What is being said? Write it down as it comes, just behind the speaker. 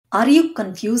Are you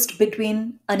confused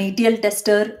between an ETL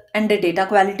tester and a data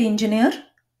quality engineer?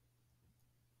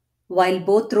 While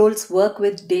both roles work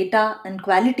with data and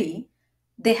quality,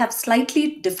 they have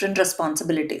slightly different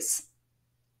responsibilities.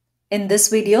 In this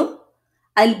video,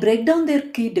 I'll break down their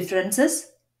key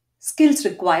differences, skills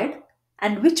required,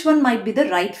 and which one might be the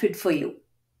right fit for you.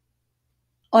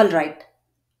 Alright,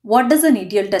 what does an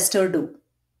ETL tester do?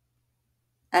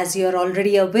 As you are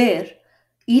already aware,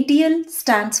 ETL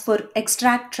stands for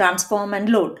extract, transform, and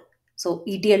load. So,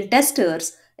 ETL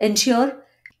testers ensure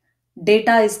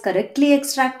data is correctly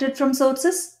extracted from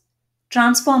sources,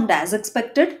 transformed as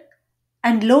expected,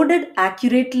 and loaded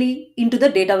accurately into the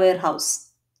data warehouse.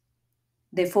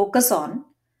 They focus on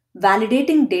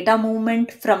validating data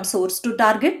movement from source to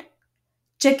target,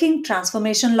 checking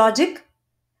transformation logic,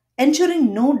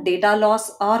 ensuring no data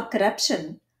loss or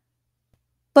corruption,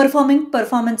 performing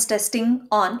performance testing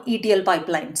on ETL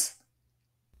pipelines.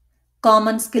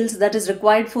 Common skills that is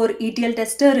required for ETL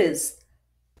tester is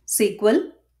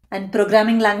SQL and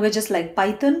programming languages like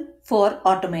Python for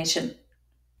automation.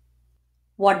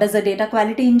 What does a data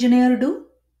quality engineer do?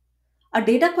 A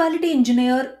data quality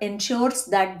engineer ensures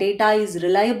that data is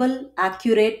reliable,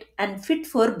 accurate, and fit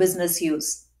for business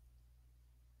use.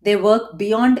 They work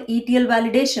beyond ETL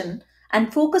validation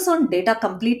and focus on data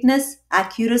completeness,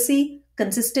 accuracy,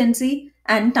 consistency,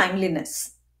 and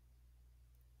timeliness.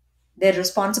 Their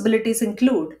responsibilities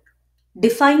include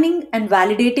defining and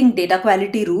validating data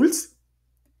quality rules,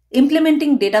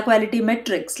 implementing data quality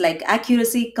metrics like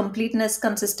accuracy, completeness,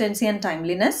 consistency, and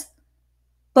timeliness,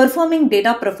 performing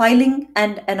data profiling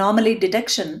and anomaly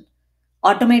detection,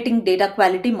 automating data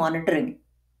quality monitoring.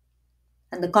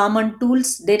 And the common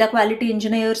tools data quality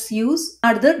engineers use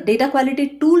are the data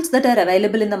quality tools that are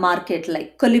available in the market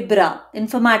like Colibra,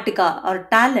 Informatica, or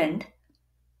Talent,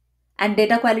 and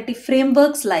data quality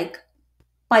frameworks like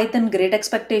Python Great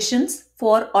Expectations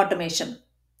for automation,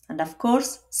 and of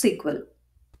course, SQL.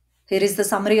 Here is the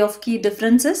summary of key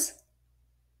differences.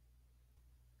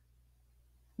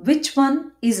 Which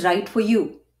one is right for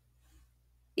you?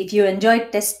 If you enjoy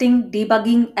testing,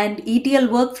 debugging, and ETL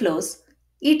workflows,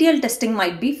 ETL testing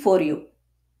might be for you.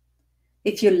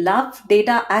 If you love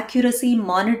data accuracy,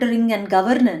 monitoring, and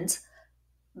governance,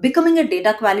 becoming a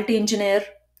data quality engineer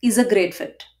is a great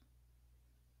fit.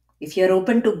 If you're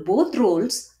open to both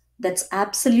roles, that's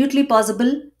absolutely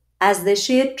possible as they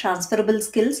share transferable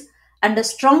skills and a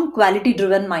strong quality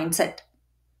driven mindset.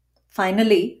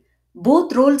 Finally,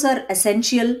 both roles are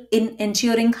essential in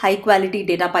ensuring high quality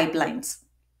data pipelines.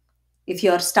 If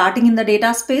you are starting in the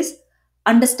data space,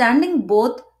 understanding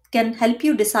both can help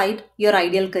you decide your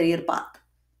ideal career path.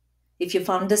 If you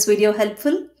found this video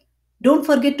helpful, don't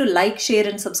forget to like, share,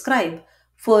 and subscribe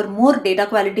for more data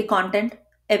quality content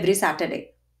every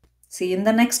Saturday. See you in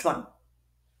the next one.